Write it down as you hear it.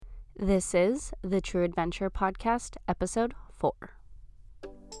This is the True Adventure Podcast, Episode 4.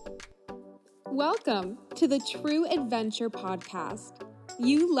 Welcome to the True Adventure Podcast.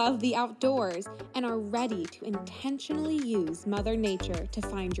 You love the outdoors and are ready to intentionally use Mother Nature to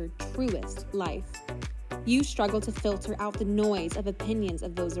find your truest life. You struggle to filter out the noise of opinions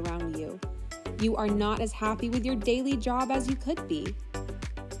of those around you. You are not as happy with your daily job as you could be.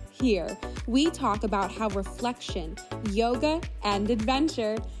 Here, we talk about how reflection, yoga, and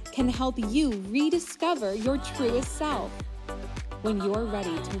adventure can help you rediscover your truest self. When you're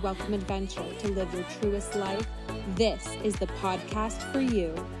ready to welcome adventure to live your truest life, this is the podcast for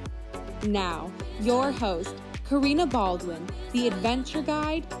you. Now, your host, Karina Baldwin, the adventure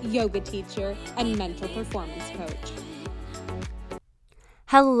guide, yoga teacher, and mental performance coach.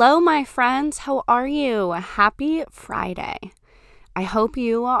 Hello, my friends. How are you? Happy Friday. I hope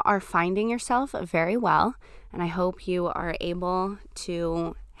you are finding yourself very well, and I hope you are able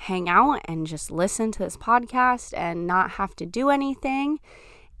to hang out and just listen to this podcast and not have to do anything,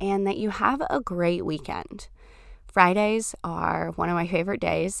 and that you have a great weekend. Fridays are one of my favorite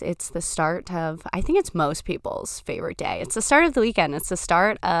days. It's the start of, I think it's most people's favorite day. It's the start of the weekend. It's the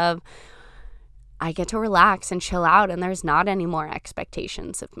start of, I get to relax and chill out, and there's not any more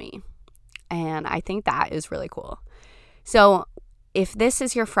expectations of me. And I think that is really cool. So if this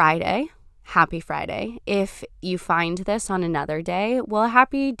is your Friday, happy Friday. If you find this on another day, well,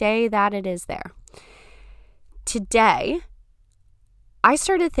 happy day that it is there. Today, I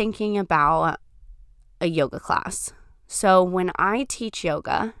started thinking about a yoga class. So when I teach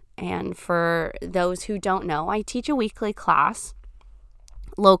yoga, and for those who don't know, I teach a weekly class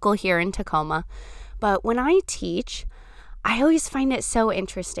local here in Tacoma. But when I teach, I always find it so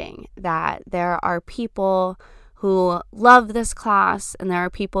interesting that there are people who love this class, and there are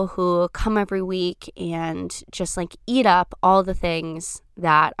people who come every week and just like eat up all the things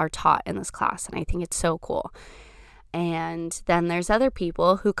that are taught in this class. And I think it's so cool. And then there's other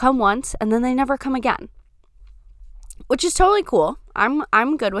people who come once and then they never come again, which is totally cool.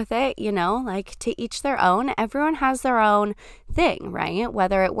 I'm good with it, like to each their own. Everyone has their own thing, right?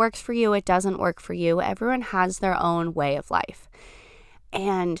 Whether it works for you, it doesn't work for you. Everyone has their own way of life.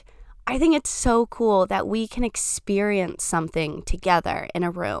 And I think it's so cool that we can experience something together in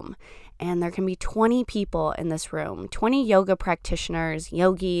a room, and there can be 20 people in this room, 20 yoga practitioners,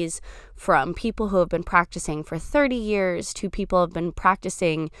 yogis, from people who have been practicing for 30 years to people who have been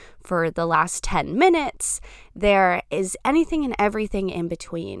practicing for the last 10 minutes. There is anything and everything in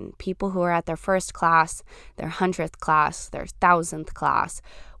between. People who are at their first class, their 100th class, their 1,000th class,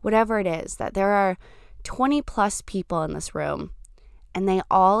 whatever it is, that there are 20 plus people in this room. And they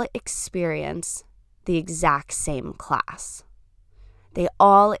all experience the exact same class. They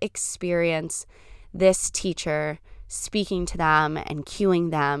all experience this teacher speaking to them and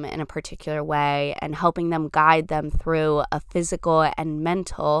cueing them in a particular way and helping them guide them through a physical and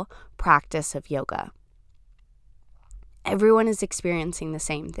mental practice of yoga. Everyone is experiencing the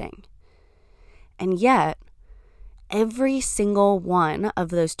same thing. And yet, every single one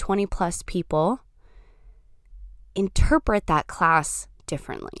of those 20 plus people interpret that class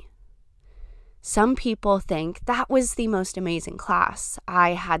differently. Some people think that was the most amazing class.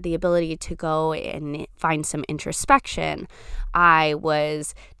 I had the ability to go and find some introspection. I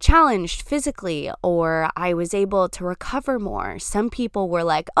was challenged physically, or I was able to recover more. Some people were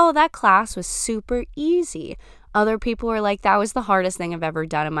like, oh, that class was super easy. Other people were like, that was the hardest thing I've ever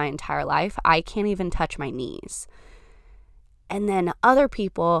done in my entire life. I can't even touch my knees. And then other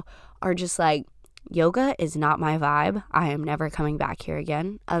people are just like, yoga is not my vibe. I am never coming back here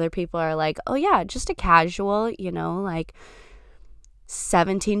again. Other people are like, oh yeah, just a casual, like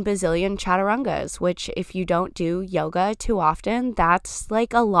 17 bazillion chaturangas, which if you don't do yoga too often, that's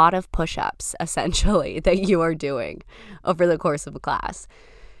like a lot of push-ups essentially that you are doing over the course of a class.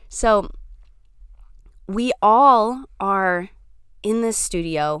 So we all are in this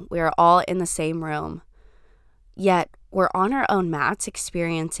studio. We are all in the same room, yet we're on our own mats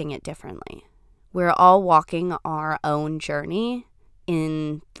experiencing it differently. We're all walking our own journey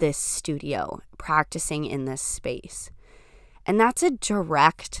in this studio, practicing in this space. And that's a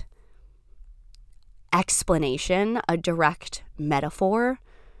direct explanation, a direct metaphor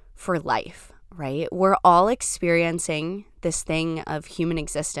for life, right? We're all experiencing this thing of human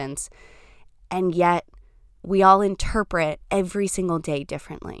existence, and yet we all interpret every single day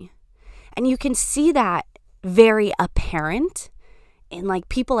differently. And you can see that very apparent in like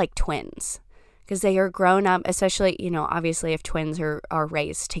people like twins. Because they are grown up, especially, obviously if twins are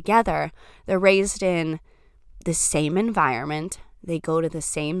raised together, they're raised in the same environment. They go to the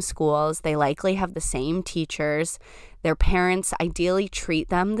same schools. They likely have the same teachers. Their parents ideally treat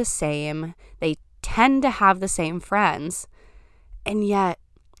them the same. They tend to have the same friends. And yet,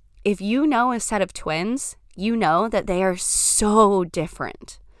 if you know a set of twins, you know that they are so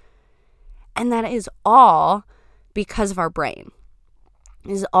different. And that is all because of our brain.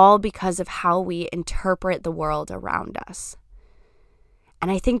 It is all because of how we interpret the world around us. And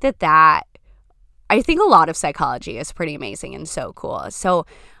I think I think a lot of psychology is pretty amazing and so cool. So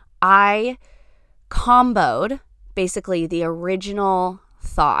I comboed basically the original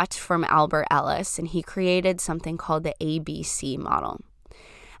thought from Albert Ellis, and he created something called the ABC model.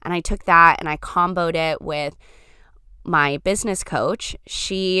 And I took that and I comboed it with my business coach.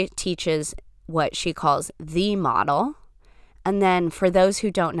 She teaches what she calls the model. And then for those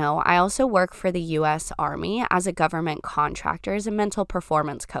who don't know, I also work for the U.S. Army as a government contractor as a mental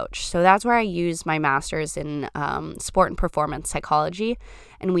performance coach. So that's where I use my master's in sport and performance psychology.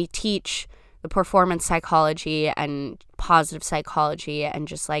 And we teach the performance psychology and positive psychology and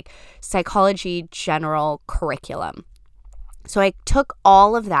just like psychology general curriculum. So I took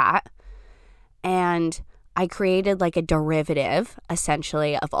all of that and I created like a derivative,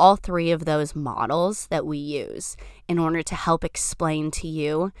 essentially, of all three of those models that we use in order to help explain to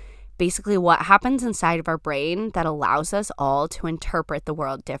you basically what happens inside of our brain that allows us all to interpret the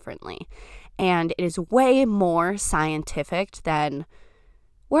world differently. And it is way more scientific than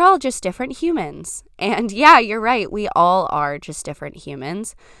we're all just different humans. And yeah, you're right. We all are just different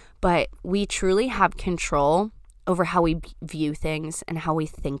humans, but we truly have control over how we view things and how we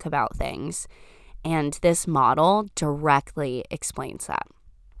think about things. And this model directly explains that.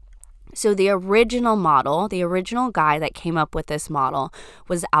 So the original model, the original guy that came up with this model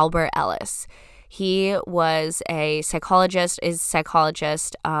was Albert Ellis. He was a psychologist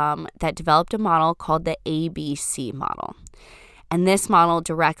that developed a model called the ABC model. And this model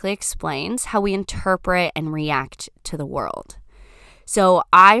directly explains how we interpret and react to the world. So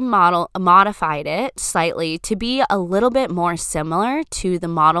I modified it slightly to be a little bit more similar to the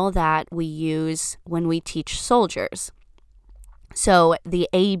model that we use when we teach soldiers. So the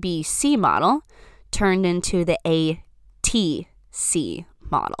ABC model turned into the ATC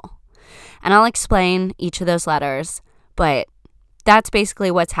model. And I'll explain each of those letters, but that's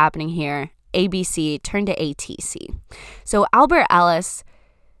basically what's happening here. ABC turned to ATC. So Albert Ellis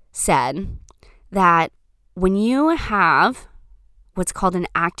said that when you have what's called an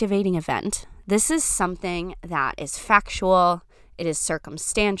activating event, this is something that is factual, it is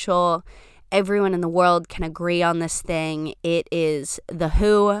circumstantial, everyone in the world can agree on this thing. It is the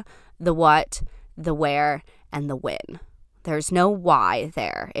who, the what, the where, and the when. There's no why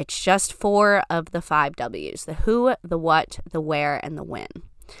there. It's just 4 of the 5 W's: the who, the what, the where, and the when.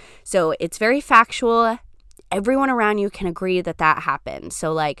 So it's very factual. Everyone around you can agree that that happened.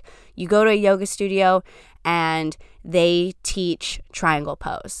 So like you go to a yoga studio and they teach triangle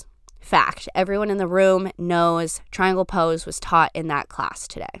pose. Fact. Everyone in the room knows triangle pose was taught in that class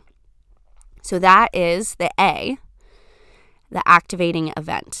today. So that is the A, the activating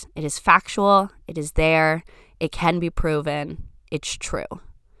event. It is factual. It is there. It can be proven. It's true.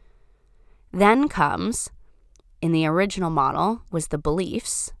 Then comes, in the original model, was the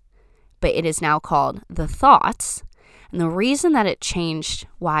beliefs, but it is now called the thoughts. And the reason that it changed,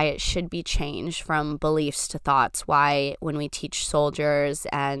 why it should be changed from beliefs to thoughts, why when we teach soldiers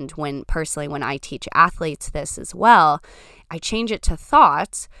and when I teach athletes this as well, I change it to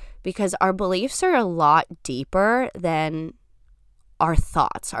thoughts because our beliefs are a lot deeper than our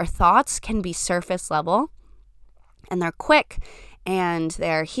thoughts. Our thoughts can be surface level and they're quick and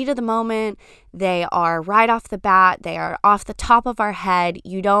they're heat of the moment. They are right off the bat. They are off the top of our head.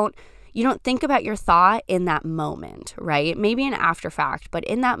 You don't think about your thought in that moment, right? Maybe an after fact, but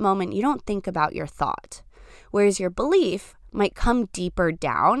in that moment, you don't think about your thought. Whereas your belief might come deeper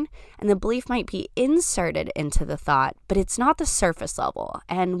down and the belief might be inserted into the thought, but it's not the surface level.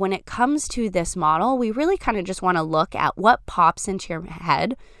 And when it comes to this model, we really kind of just want to look at what pops into your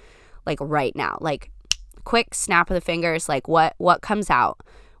head, like right now, like quick snap of the fingers, like what comes out?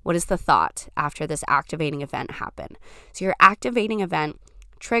 What is the thought after this activating event happened? So your activating event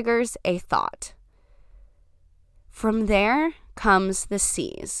triggers a thought. From there comes the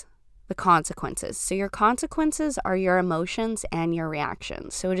C's, the consequences. So your consequences are your emotions and your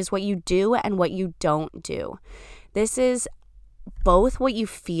reactions. So it is what you do and what you don't do. This is both what you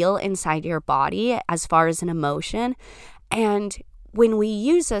feel inside your body as far as an emotion. And when we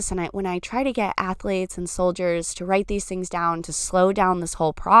use this, and when I try to get athletes and soldiers to write these things down, to slow down this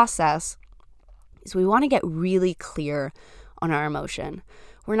whole process, is we want to get really clear on our emotion.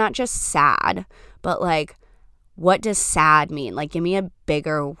 We're not just sad, but like, what does sad mean? Like, give me a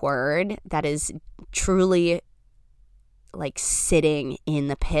bigger word that is truly like sitting in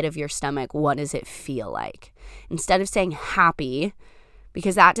the pit of your stomach, what does it feel like? Instead of saying happy,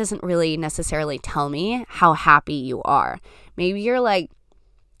 because that doesn't really necessarily tell me how happy you are. Maybe you're like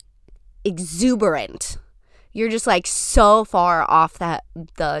exuberant. You're just like so far off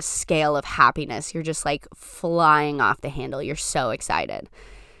the scale of happiness. You're just like flying off the handle. You're so excited.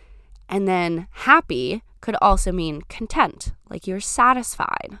 And then happy could also mean content, like you're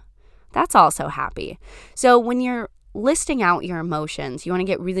satisfied. That's also happy. So when you're listing out your emotions, you want to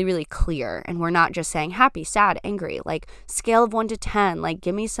get really, really clear. And we're not just saying happy, sad, angry, like scale of 1 to 10. Like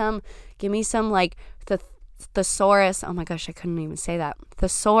give me some like the thesaurus. Oh my gosh, I couldn't even say that.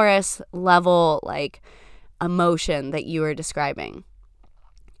 Thesaurus level like emotion that you are describing.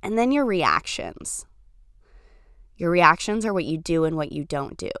 And then your reactions. Your reactions are what you do and what you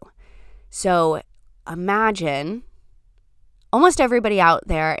don't do. So imagine almost everybody out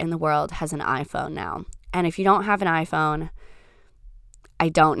there in the world has an iPhone now. And if you don't have an iPhone, I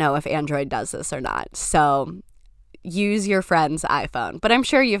don't know if Android does this or not. So use your friend's iPhone. But I'm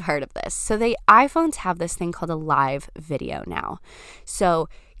sure you've heard of this. So the iPhones have this thing called a live video now. So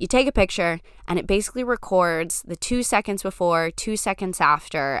you take a picture and it basically records the 2 seconds before, 2 seconds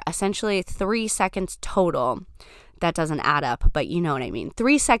after, essentially 3 seconds total. That doesn't add up, but you know what I mean.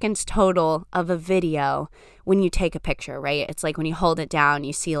 3 seconds total of a video when you take a picture, right? It's like when you hold it down,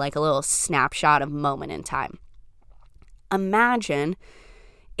 you see like a little snapshot of moment in time. Imagine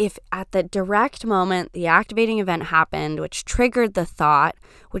if at the direct moment the activating event happened, which triggered the thought,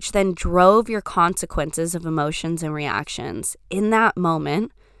 which then drove your consequences of emotions and reactions, in that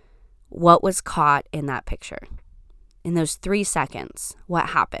moment, what was caught in that picture? In those 3 seconds, what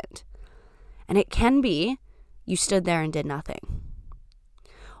happened? And it can be you stood there and did nothing.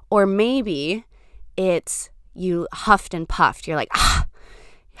 Or maybe it's you huffed and puffed. You're like, ah.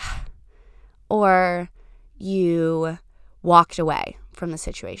 Or you walked away from the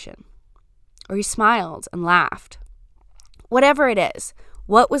situation. Or you smiled and laughed. Whatever it is,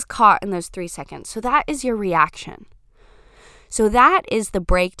 what was caught in those 3 seconds? So that is your reaction. So that is the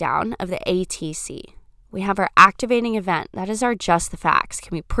breakdown of the ATC. We have our activating event. That is our just the facts.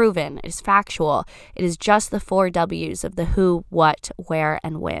 Can be proven. It is factual. It is just the 4 W's of the who, what, where,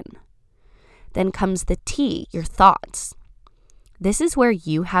 and when. Then comes the T, your thoughts. This is where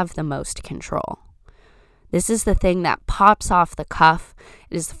you have the most control. This is the thing that pops off the cuff.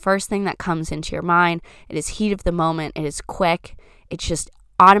 It is the first thing that comes into your mind. It is heat of the moment. It is quick. It's just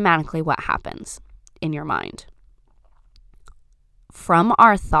automatically what happens in your mind. From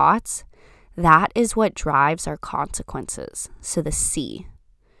our thoughts, that is what drives our consequences. So the C.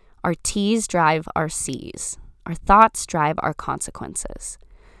 Our T's drive our C's. Our thoughts drive our consequences,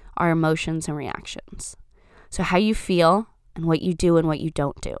 our emotions and reactions. So how you feel and what you do and what you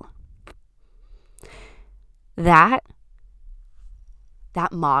don't do. That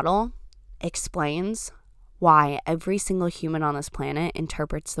model explains why every single human on this planet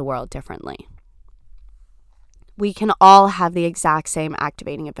interprets the world differently. We can all have the exact same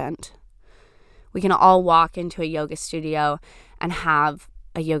activating event. We can all walk into a yoga studio and have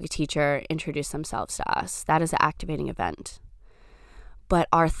a yoga teacher introduce themselves to us. That is an activating event. But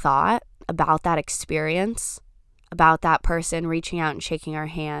our thought about that experience, about that person reaching out and shaking our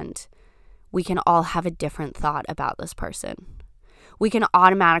hand, we can all have a different thought about this person. We can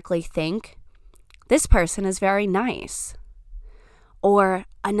automatically think, this person is very nice. Or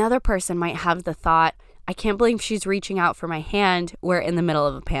another person might have the thought, I can't believe she's reaching out for my hand. We're in the middle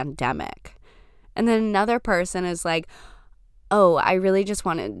of a pandemic. And then another person is like, oh, I really just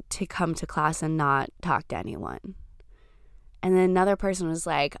wanted to come to class and not talk to anyone. And then another person was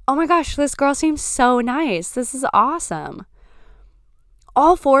like, oh my gosh, this girl seems so nice. This is awesome.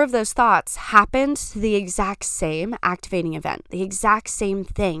 All 4 of those thoughts happened to the exact same activating event, the exact same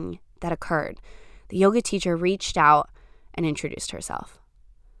thing that occurred. The yoga teacher reached out and introduced herself.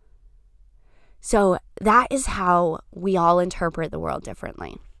 So that is how we all interpret the world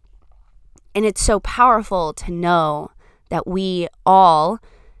differently. And it's so powerful to know that we all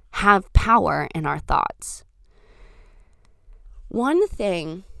have power in our thoughts. One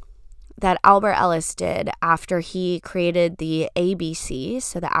thing that Albert Ellis did after he created the ABC,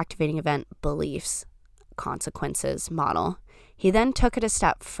 so the activating event beliefs, consequences model, he then took it a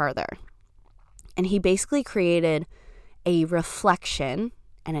step further. And he basically created a reflection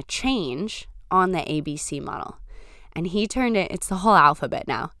and a change on the ABC model. And he turned it, it's the whole alphabet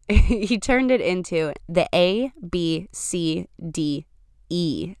now. He turned it into the A, B, C, D,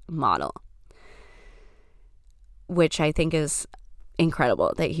 E model, which I think is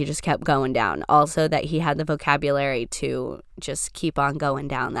incredible that he just kept going down. Also that he had the vocabulary to just keep on going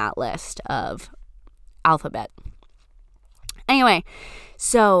down that list of alphabet. Anyway,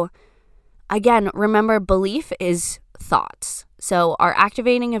 so again, remember, belief is thoughts. So our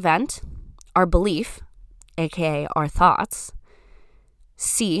activating event, our belief, aka our thoughts.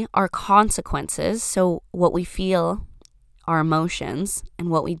 C, our consequences. So what we feel, our emotions, and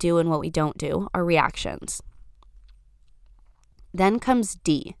what we do and what we don't do, our reactions. Then comes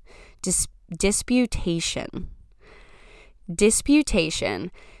D, disputation.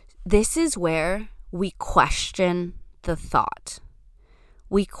 Disputation. This is where we question the thought.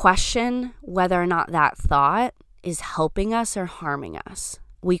 We question whether or not that thought is helping us or harming us.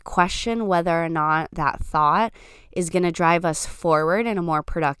 We question whether or not that thought is going to drive us forward in a more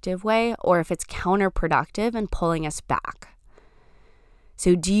productive way, or if it's counterproductive and pulling us back.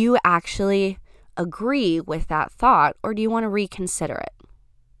 So do you actually agree with that thought, or do you want to reconsider it?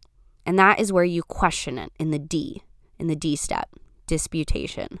 And that is where you question it in the D step,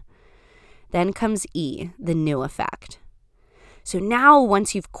 disputation. Then comes E, the new effect. So now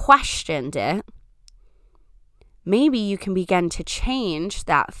once you've questioned it, maybe you can begin to change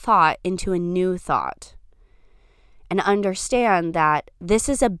that thought into a new thought and understand that this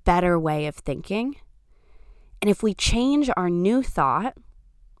is a better way of thinking. And if we change our new thought,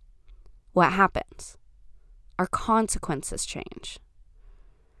 what happens? Our consequences change.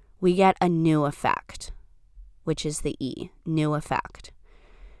 We get a new effect, which is the E, new effect.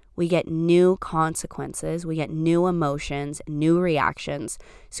 We get new consequences, we get new emotions, new reactions,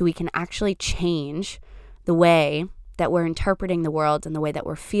 so we can actually change the way that we're interpreting the world and the way that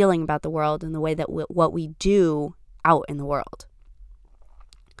we're feeling about the world and the way that what we do out in the world.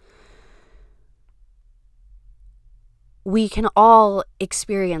 We can all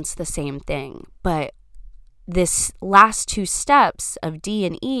experience the same thing, but this last two steps of D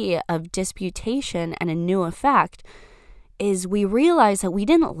and E, of disputation and a new effect, is we realize that we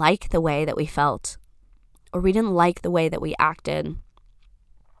didn't like the way that we felt, or we didn't like the way that we acted,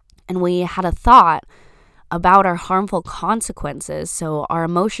 and we had a thought about our harmful consequences, so our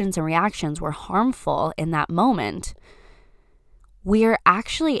emotions and reactions were harmful in that moment. We're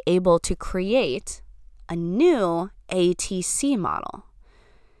actually able to create a new ATC model.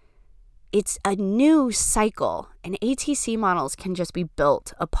 It's a new cycle, and ATC models can just be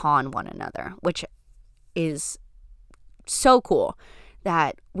built upon one another, which is so cool,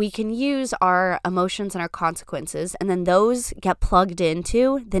 that we can use our emotions and our consequences, and then those get plugged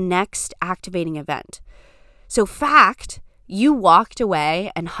into the next activating event. So fact, you walked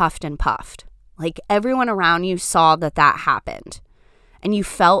away and huffed and puffed. Like everyone around you saw that happened, and you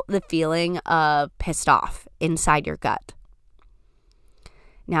felt the feeling of pissed off inside your gut.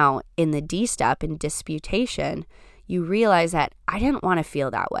 Now, in the D step, in disputation, you realize that I didn't want to feel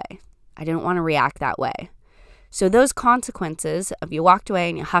that way. I didn't want to react that way. So those consequences of you walked away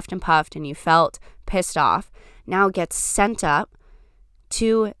and you huffed and puffed and you felt pissed off now gets sent up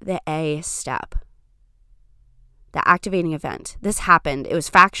to the A step, the activating event. This happened. It was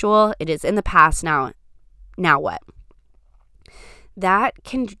factual. It is in the past. Now what? That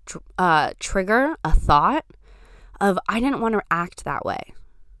can trigger a thought of, I didn't want to act that way.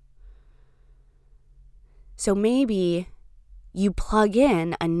 So maybe you plug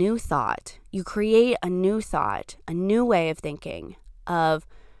in a new thought. You create a new thought, a new way of thinking of,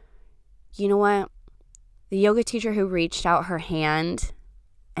 you know what? The yoga teacher who reached out her hand,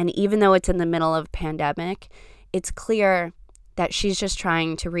 and even though it's in the middle of a pandemic, it's clear that she's just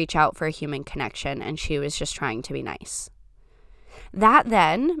trying to reach out for a human connection, and she was just trying to be nice. That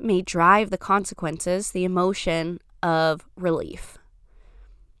then may drive the consequences, the emotion of relief,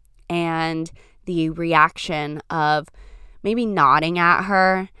 and the reaction of maybe nodding at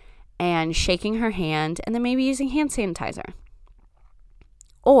her and shaking her hand, and then maybe using hand sanitizer.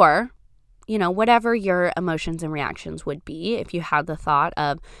 Or, whatever your emotions and reactions would be if you had the thought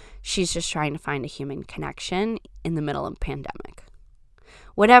of, she's just trying to find a human connection in the middle of a pandemic.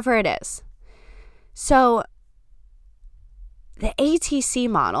 Whatever it is. So the ATC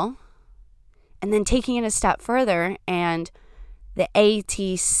model, and then taking it a step further, and the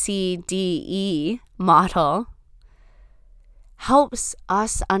ATCDE model helps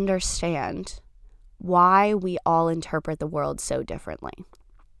us understand why we all interpret the world so differently.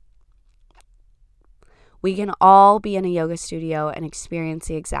 We can all be in a yoga studio and experience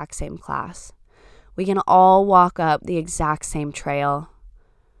the exact same class. We can all walk up the exact same trail.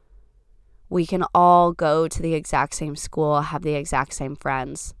 We can all go to the exact same school, have the exact same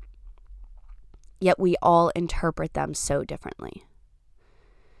friends. Yet we all interpret them so differently.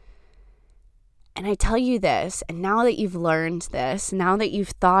 And I tell you this, and now that you've learned this, now that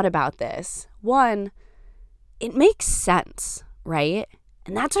you've thought about this, one, it makes sense, right?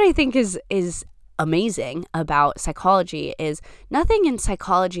 And that's what I think is amazing about psychology is nothing in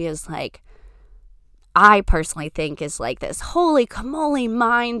psychology is like, I personally think is like this holy camole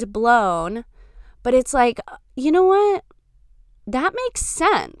mind blown, but it's like, you know what? That makes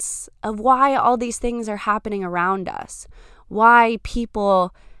sense of why all these things are happening around us, why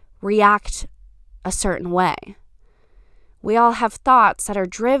people react a certain way. We all have thoughts that are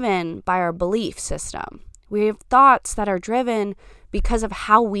driven by our belief system. We have thoughts that are driven because of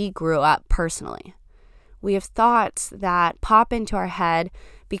how we grew up personally. We have thoughts that pop into our head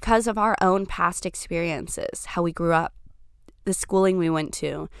because of our own past experiences, how we grew up, the schooling we went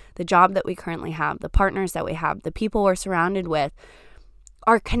to, the job that we currently have, the partners that we have, the people we're surrounded with,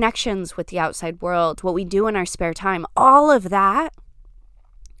 our connections with the outside world, what we do in our spare time. All of that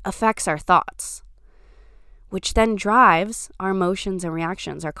affects our thoughts, which then drives our emotions and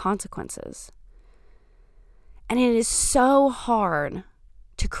reactions, our consequences. And it is so hard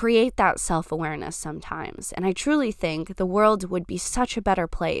to create that self-awareness sometimes. And I truly think the world would be such a better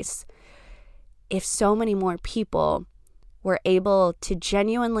place if so many more people were able to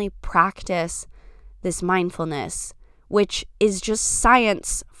genuinely practice this mindfulness, which is just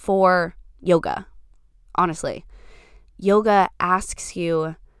science for yoga. Honestly, yoga asks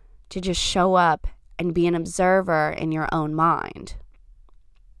you to just show up and be an observer in your own mind.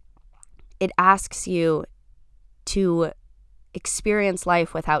 It asks you to experience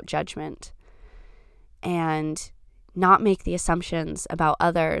life without judgment and not make the assumptions about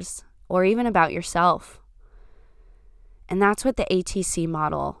others or even about yourself. And that's what the ATC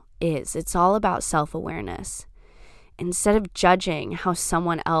model is. It's all about self-awareness. Instead of judging how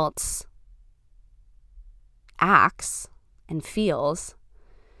someone else acts and feels,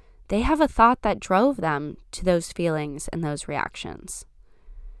 they have a thought that drove them to those feelings and those reactions.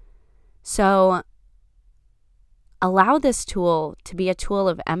 So allow this tool to be a tool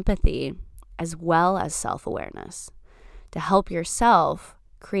of empathy as well as self-awareness, to help yourself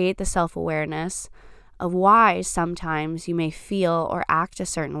create the self-awareness of why sometimes you may feel or act a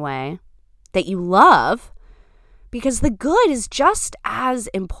certain way that you love, because the good is just as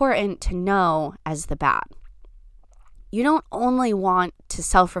important to know as the bad. You don't only want to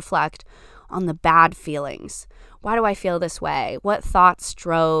self-reflect on the bad feelings. Why do I feel this way? What thoughts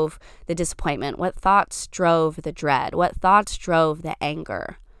drove the disappointment? What thoughts drove the dread? What thoughts drove the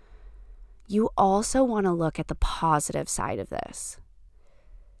anger? You also want to look at the positive side of this.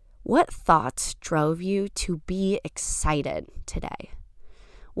 What thoughts drove you to be excited today?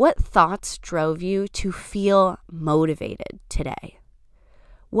 What thoughts drove you to feel motivated today?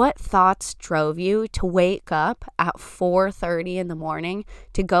 What thoughts drove you to wake up at 4:30 in the morning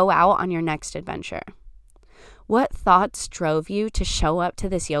to go out on your next adventure? What thoughts drove you to show up to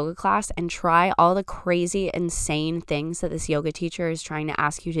this yoga class and try all the crazy, insane things that this yoga teacher is trying to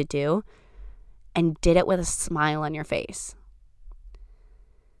ask you to do and did it with a smile on your face?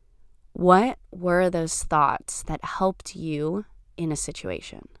 What were those thoughts that helped you in a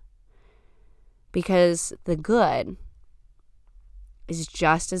situation? Because the good is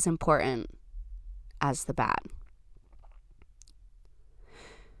just as important as the bad.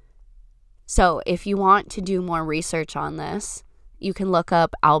 So if you want to do more research on this, you can look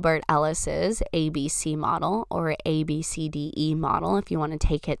up Albert Ellis's ABC model or ABCDE model if you want to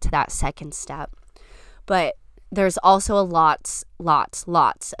take it to that second step. But there's also lots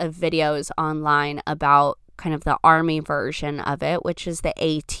of videos online about kind of the army version of it, which is the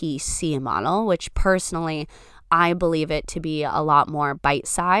ATC model, which personally I believe it to be a lot more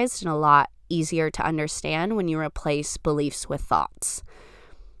bite-sized and a lot easier to understand when you replace beliefs with thoughts.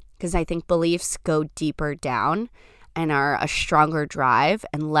 Because I think beliefs go deeper down and are a stronger drive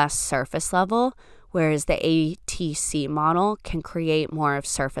and less surface level, whereas the ATC model can create more of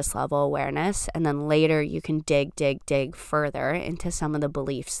surface level awareness, and then later you can dig further into some of the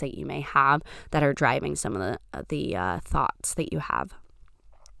beliefs that you may have that are driving some of the thoughts that you have.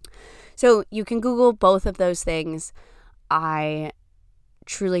 So you can Google both of those things. I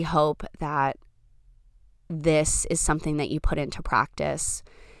truly hope that this is something that you put into practice,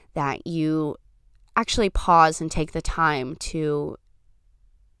 that you actually pause and take the time to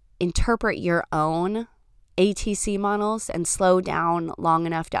interpret your own ATC models and slow down long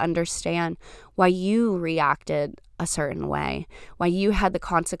enough to understand why you reacted a certain way, why you had the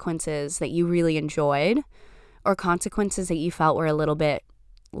consequences that you really enjoyed or consequences that you felt were a little bit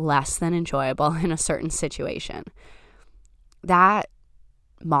less than enjoyable in a certain situation. That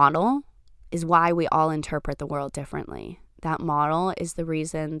model is why we all interpret the world differently. That model is the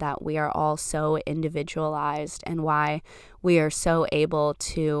reason that we are all so individualized and why we are so able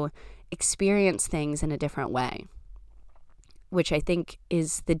to experience things in a different way. which I think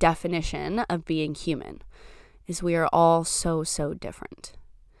is the definition of being human, is we are all so, so different.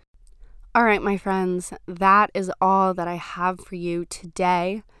 All right, my friends, that is all that I have for you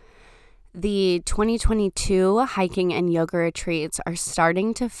today. The 2022 hiking and yoga retreats are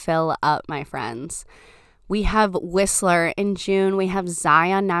starting to fill up, my friends. We have Whistler in June, we have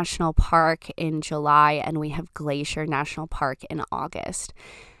Zion National Park in July, and we have Glacier National Park in August.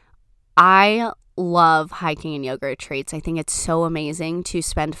 I love hiking and yoga retreats. I think it's so amazing to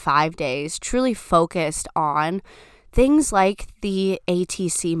spend 5 days truly focused on things like the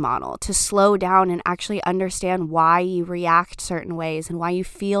ATC model, to slow down and actually understand why you react certain ways and why you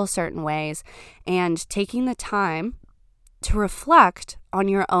feel certain ways, and taking the time to reflect on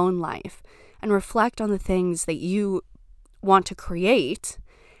your own life and reflect on the things that you want to create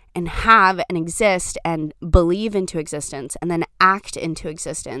and have and exist and believe into existence and then act into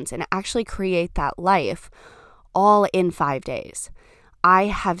existence and actually create that life all in 5 days. I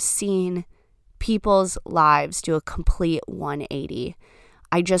have seen people's lives do a complete 180.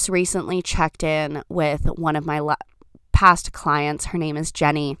 I just recently checked in with one of my past clients. Her name is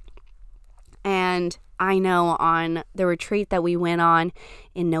Jenny. And I know on the retreat that we went on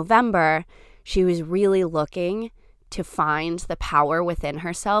in November, she was really looking to find the power within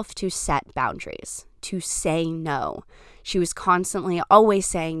herself to set boundaries, to say no. She was constantly always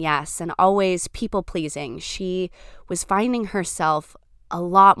saying yes and always people pleasing. She was finding herself a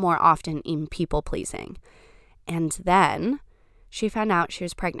lot more often in people pleasing. And then she found out she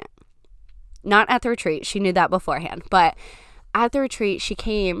was pregnant. Not at the retreat. She knew that beforehand. But at the retreat, she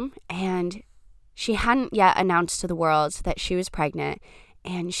came and she hadn't yet announced to the world that she was pregnant.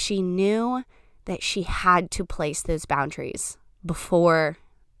 And she knew that she had to place those boundaries before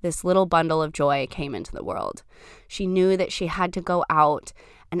this little bundle of joy came into the world. She knew that she had to go out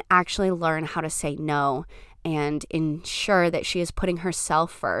and actually learn how to say no and ensure that she is putting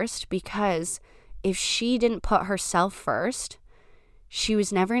herself first, because if she didn't put herself first, she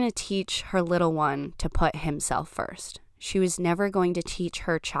was never going to teach her little one to put himself first. She was never going to teach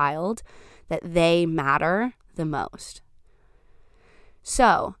her child that they matter the most.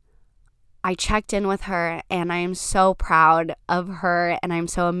 So I checked in with her, and I am so proud of her, and I'm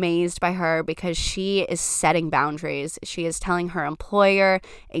so amazed by her because she is setting boundaries. She is telling her employer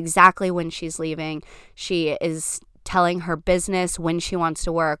exactly when she's leaving. She is telling her business when she wants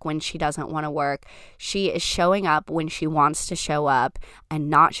to work, when she doesn't want to work. She is showing up when she wants to show up and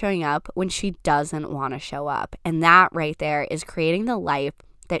not showing up when she doesn't want to show up. And that right there is creating the life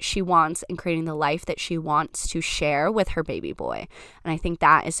that she wants and creating the life that she wants to share with her baby boy. And I think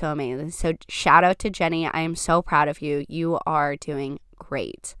that is so amazing. So shout out to Jenny. I am so proud of you. You are doing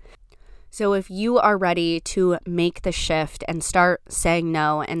great. So if you are ready to make the shift and start saying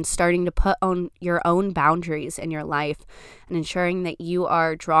no and starting to put on your own boundaries in your life and ensuring that you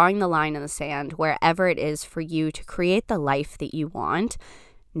are drawing the line in the sand wherever it is for you to create the life that you want,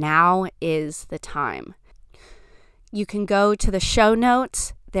 now is the time. You can go to the show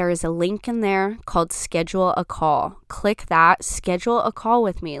notes. There is a link in there called Schedule a Call. Click that, schedule a call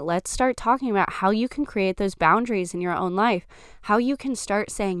with me. Let's start talking about how you can create those boundaries in your own life, how you can start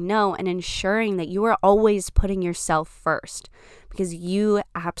saying no and ensuring that you are always putting yourself first, because you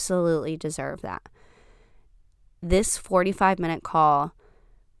absolutely deserve that. This 45-minute call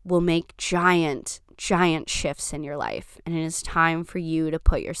will make giant shifts in your life, and it is time for you to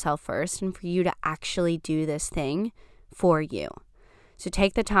put yourself first and for you to actually do this thing for you. So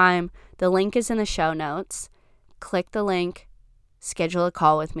take the time. The link is in the show notes. Click the link, schedule a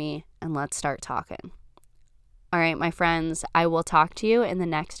call with me, and let's start talking. All right, my friends, I will talk to you in the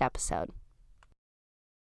next episode.